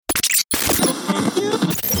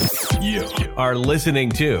You are listening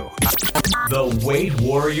to the Weight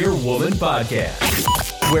Warrior Woman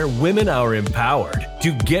Podcast, where women are empowered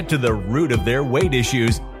to get to the root of their weight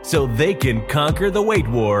issues so they can conquer the weight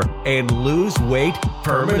war and lose weight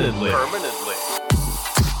permanently.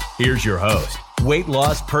 Here's your host, weight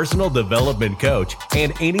loss personal development coach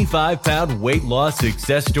and 85-pound weight loss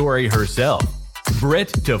success story herself,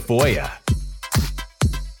 Britt Tafoya.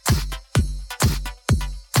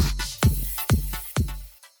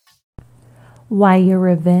 Why your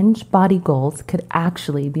revenge body goals could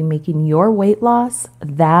actually be making your weight loss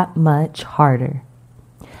that much harder.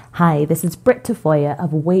 Hi, this is Britt Tafoya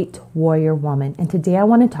of Weight Warrior Woman, and today I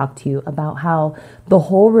want to talk to you about how the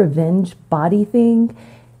whole revenge body thing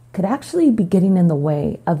could actually be getting in the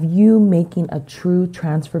way of you making a true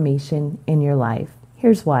transformation in your life.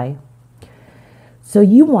 Here's why. So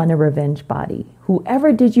you want a revenge body.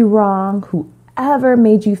 Whoever did you wrong, whoever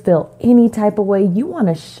made you feel any type of way, you want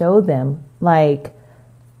to show them like,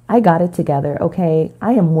 I got it together, okay?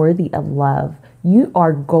 I am worthy of love. You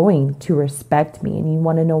are going to respect me. And you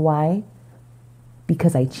want to know why?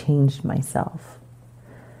 Because I changed myself.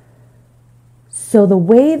 So the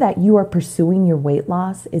way that you are pursuing your weight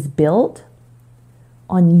loss is built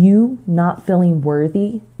on you not feeling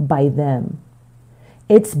worthy by them.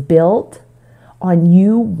 It's built on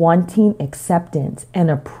you wanting acceptance and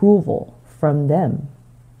approval from them.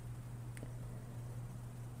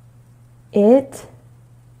 It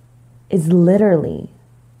is literally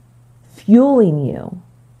fueling you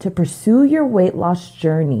to pursue your weight loss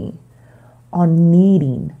journey on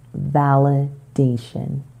needing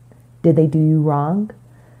validation. Did they do you wrong?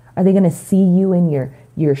 Are they going to see you in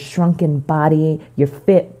your shrunken body, your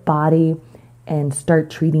fit body, and start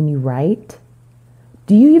treating you right?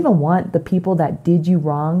 Do you even want the people that did you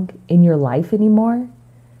wrong in your life anymore?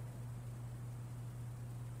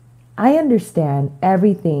 I understand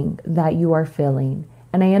everything that you are feeling,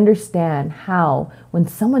 and I understand how when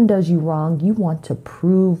someone does you wrong, you want to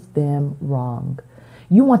prove them wrong.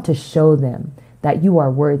 You want to show them that you are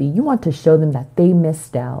worthy. You want to show them that they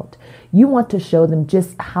missed out. You want to show them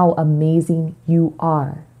just how amazing you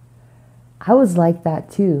are. I was like that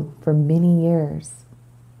too for many years.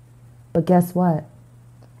 But guess what?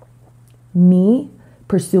 Me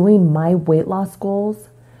pursuing my weight loss goals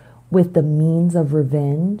with the means of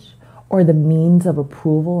revenge or the means of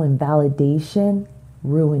approval and validation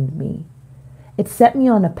ruined me. It set me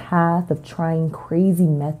on a path of trying crazy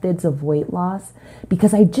methods of weight loss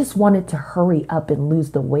because I just wanted to hurry up and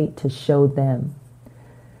lose the weight to show them.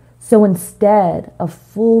 So instead of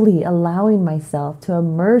fully allowing myself to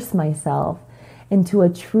immerse myself into a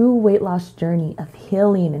true weight loss journey of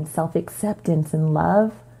healing and self-acceptance and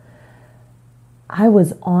love, I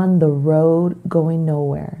was on the road going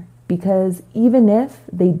nowhere. Because even if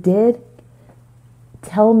they did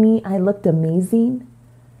tell me I looked amazing,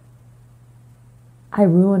 I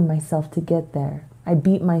ruined myself to get there. I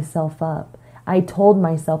beat myself up. I told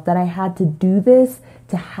myself that I had to do this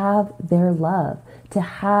to have their love, to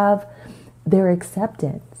have their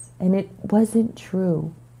acceptance. And it wasn't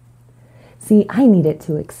true. See, I needed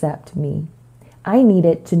to accept me. I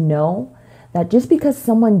needed to know that just because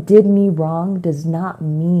someone did me wrong does not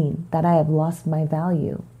mean that I have lost my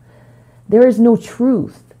value. There is no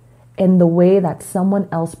truth in the way that someone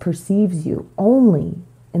else perceives you, only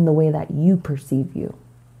in the way that you perceive you.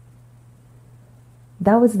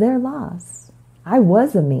 That was their loss. I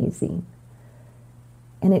was amazing.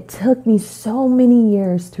 And it took me so many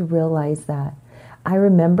years to realize that. I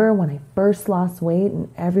remember when I first lost weight and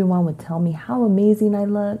everyone would tell me how amazing I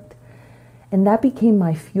looked. And that became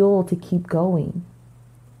my fuel to keep going.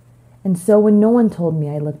 And so when no one told me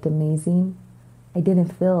I looked amazing, I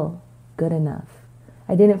didn't feel good enough.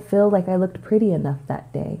 I didn't feel like I looked pretty enough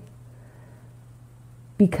that day.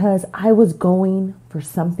 Because I was going for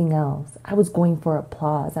something else. I was going for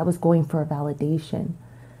applause. I was going for a validation.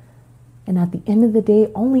 And at the end of the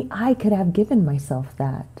day, only I could have given myself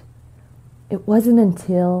that. It wasn't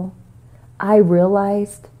until I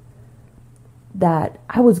realized that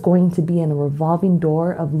I was going to be in a revolving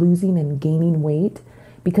door of losing and gaining weight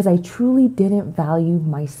because I truly didn't value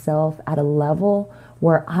myself at a level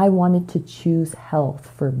where I wanted to choose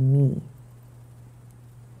health for me.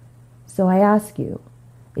 So I ask you,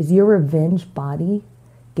 is your revenge body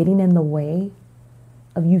getting in the way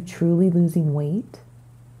of you truly losing weight?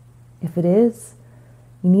 If it is,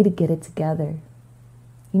 you need to get it together.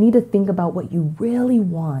 You need to think about what you really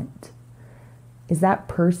want. Is that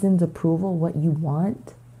person's approval what you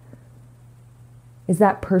want? Is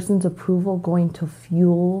that person's approval going to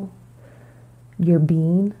fuel your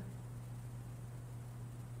being?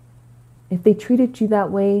 If they treated you that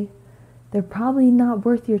way, they're probably not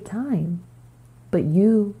worth your time. But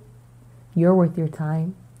you're worth your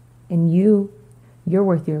time. And you're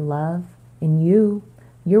worth your love. And you're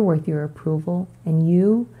worth your approval. And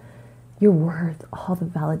you're worth all the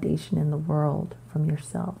validation in the world from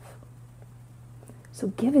yourself. So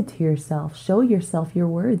give it to yourself. Show yourself you're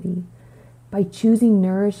worthy. By choosing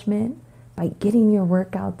nourishment, by getting your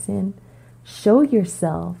workouts in, show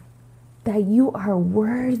yourself that you are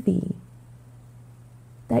worthy,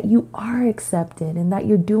 that you are accepted, and that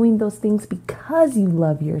you're doing those things because you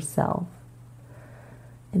love yourself.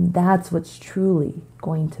 And that's what's truly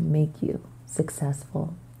going to make you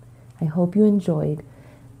successful. I hope you enjoyed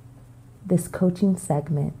this coaching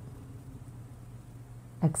segment.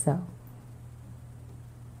 XO.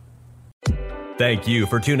 Thank you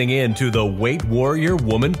for tuning in to the Weight Warrior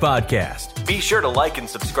Woman podcast. Be sure to like and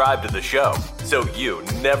subscribe to the show so you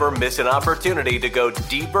never miss an opportunity to go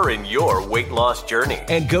deeper in your weight loss journey.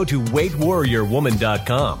 And go to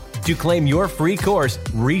weightwarriorwoman.com to claim your free course,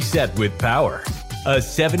 Reset with Power, a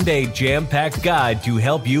 7-day jam-packed guide to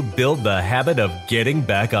help you build the habit of getting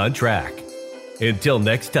back on track. Until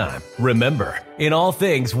next time, remember, in all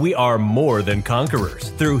things we are more than conquerors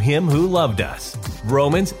through him who loved us.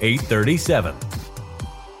 Romans 8:37.